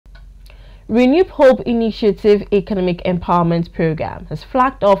Renewed Hope Initiative Economic Empowerment Program has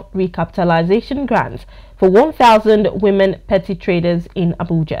flagged off recapitalization grants for 1,000 women petty traders in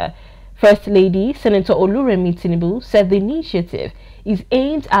Abuja. First Lady Senator Oluremi Tinubu said the initiative is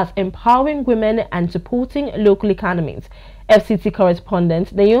aimed at empowering women and supporting local economies. FCT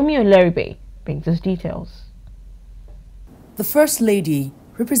correspondent Naomi Oleribe brings us details. The First Lady,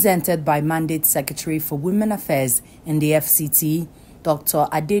 represented by Mandate Secretary for Women Affairs in the FCT, Dr.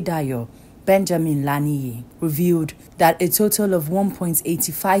 Adedayo Benjamin Laniyi, revealed that a total of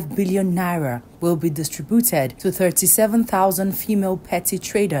 1.85 billion naira will be distributed to 37,000 female petty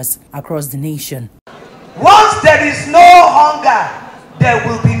traders across the nation. Once there is no hunger, there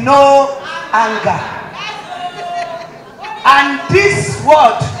will be no anger. And this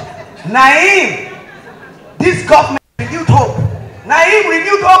word, Naim, this government renewed hope. Naim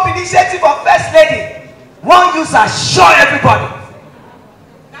renewed hope initiative of First Lady. One user, show everybody.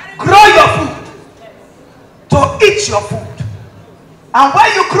 Grow your food to eat your food. And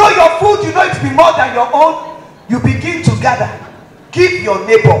when you grow your food, you know it to be more than your own. You begin to gather. Give your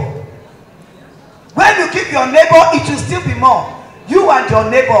neighbor. When you give your neighbor, it will still be more. You and your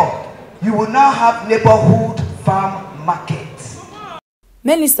neighbor, you will now have neighborhood farm markets.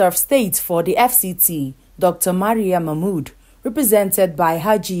 Minister of State for the FCT, Dr. Maria Mahmood, represented by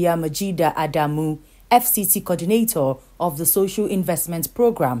Hajiya Majida Adamu, FCT coordinator of the Social Investment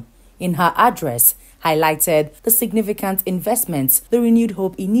Program, in her address, highlighted the significant investments the Renewed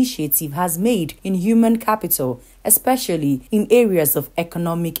Hope initiative has made in human capital, especially in areas of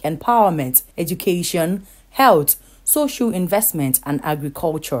economic empowerment, education, health, social investment, and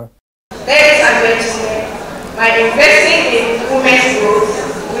agriculture. Ladies and gentlemen, by investing in women's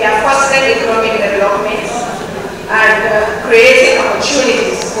growth, we are fostering economic development and creating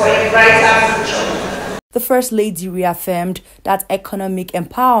opportunities for a brighter future. The First Lady reaffirmed that economic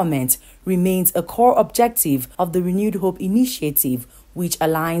empowerment remains a core objective of the Renewed Hope initiative, which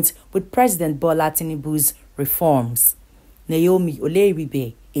aligns with President Bola Tinubu's reforms. Naomi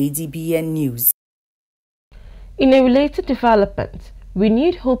Oleribe, ADBN News. In a related development,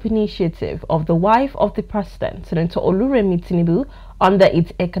 Renewed Hope initiative of the wife of the President, Senator Oluremi Tinubu, under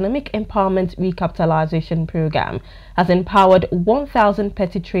its Economic Empowerment Recapitalization Program, has empowered 1,000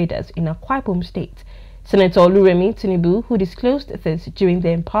 petty traders in Akwa Ibom State. Senator Oluremi Tinubu, who disclosed this during the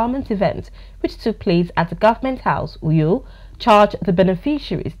empowerment event which took place at the Government House, Uyo, charged the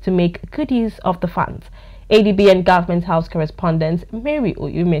beneficiaries to make good use of the funds. ADBN Government House correspondent Mary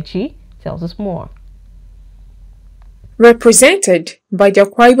Oyumechi tells us more. Represented by the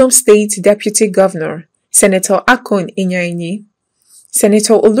Akwa Ibom State Deputy Governor, Senator Akon Inyaini,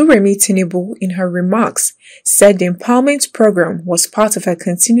 Senator Oluremi Tinubu, in her remarks, said the empowerment program was part of her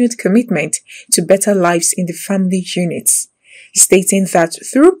continued commitment to better lives in the family units, stating that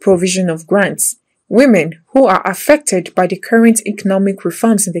through provision of grants, women who are affected by the current economic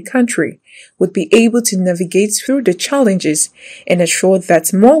reforms in the country would be able to navigate through the challenges and assure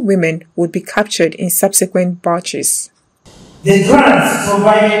that more women would be captured in subsequent batches. The grants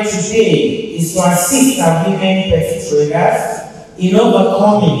provided today is to assist our women petty traders in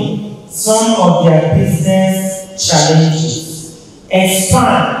overcoming some of their business challenges,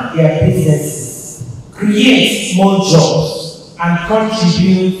 expand their businesses, create more jobs, and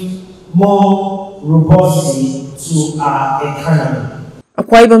contribute more robustly to our economy.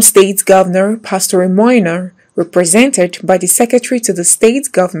 Akwa Ibom State Governor Pastor Emoina, represented by the Secretary to the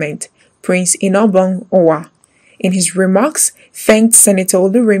State Government, Prince Inobong Owa, in his remarks, thanked Senator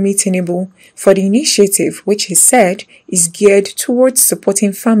Oluremi Tinubu for the initiative, which he said is geared towards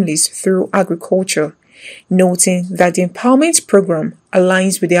supporting families through agriculture, noting that the empowerment program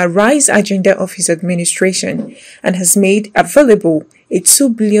aligns with the Arise agenda of his administration and has made available a 2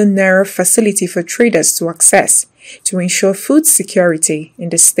 billion naira facility for traders to access to ensure food security in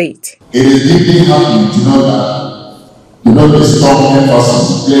the state. It is deeply heartening to know the strong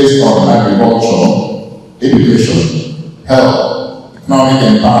emphasis placed on agriculture, education, health,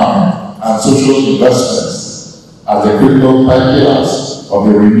 economic empowerment, and social investments as the critical pillars of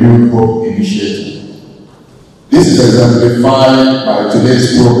the Renewed Hope initiative. This is exemplified by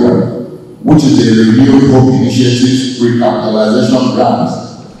today's program, which is the Renewed Hope initiative recapitalization grant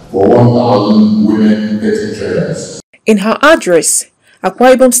for 1,000 women petty traders. In her address,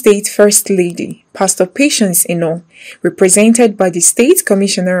 Akwa Ibom State First Lady, Pastor Patience Ino, represented by the State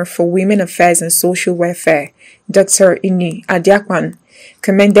Commissioner for Women Affairs and Social Welfare, Dr. Ini Adiakwan,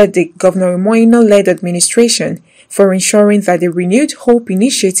 commended the Governor Emoina-led administration for ensuring that the Renewed Hope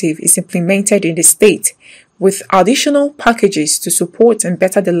initiative is implemented in the state, with additional packages to support and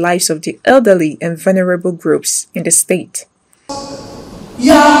better the lives of the elderly and vulnerable groups in the state.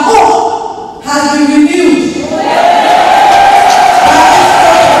 Your hope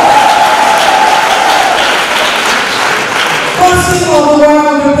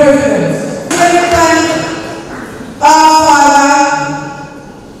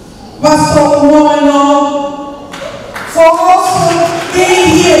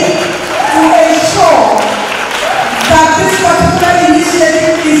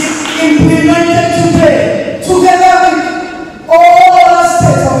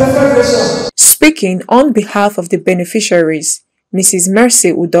celebration. Speaking on behalf of the beneficiaries, Mrs.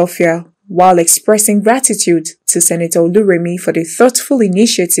 Mercy Udofia, while expressing gratitude to Senator Oluremi for the thoughtful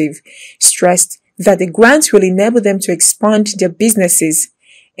initiative, stressed that the grant will enable them to expand their businesses,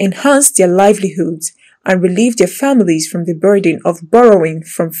 enhance their livelihoods, and relieve their families from the burden of borrowing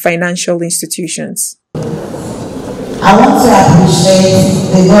from financial institutions. I want to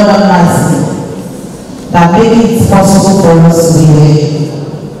appreciate the God Almighty that made it possible for us to be here.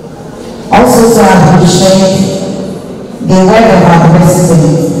 Also to appreciate the work of our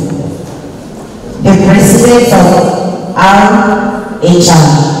president, the president of RHR,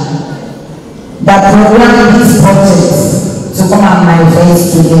 that programmed this project to come and manifest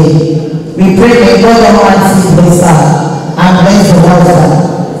today. We pray that God Almighty bless her and bless the water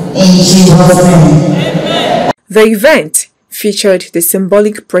in Jesus' name. The event featured the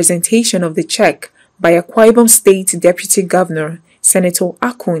symbolic presentation of the check by Akwa Ibom State Deputy Governor, Senator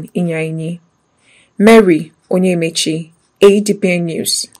Akun Inyaini. Mary Onyemechi, ADPN News.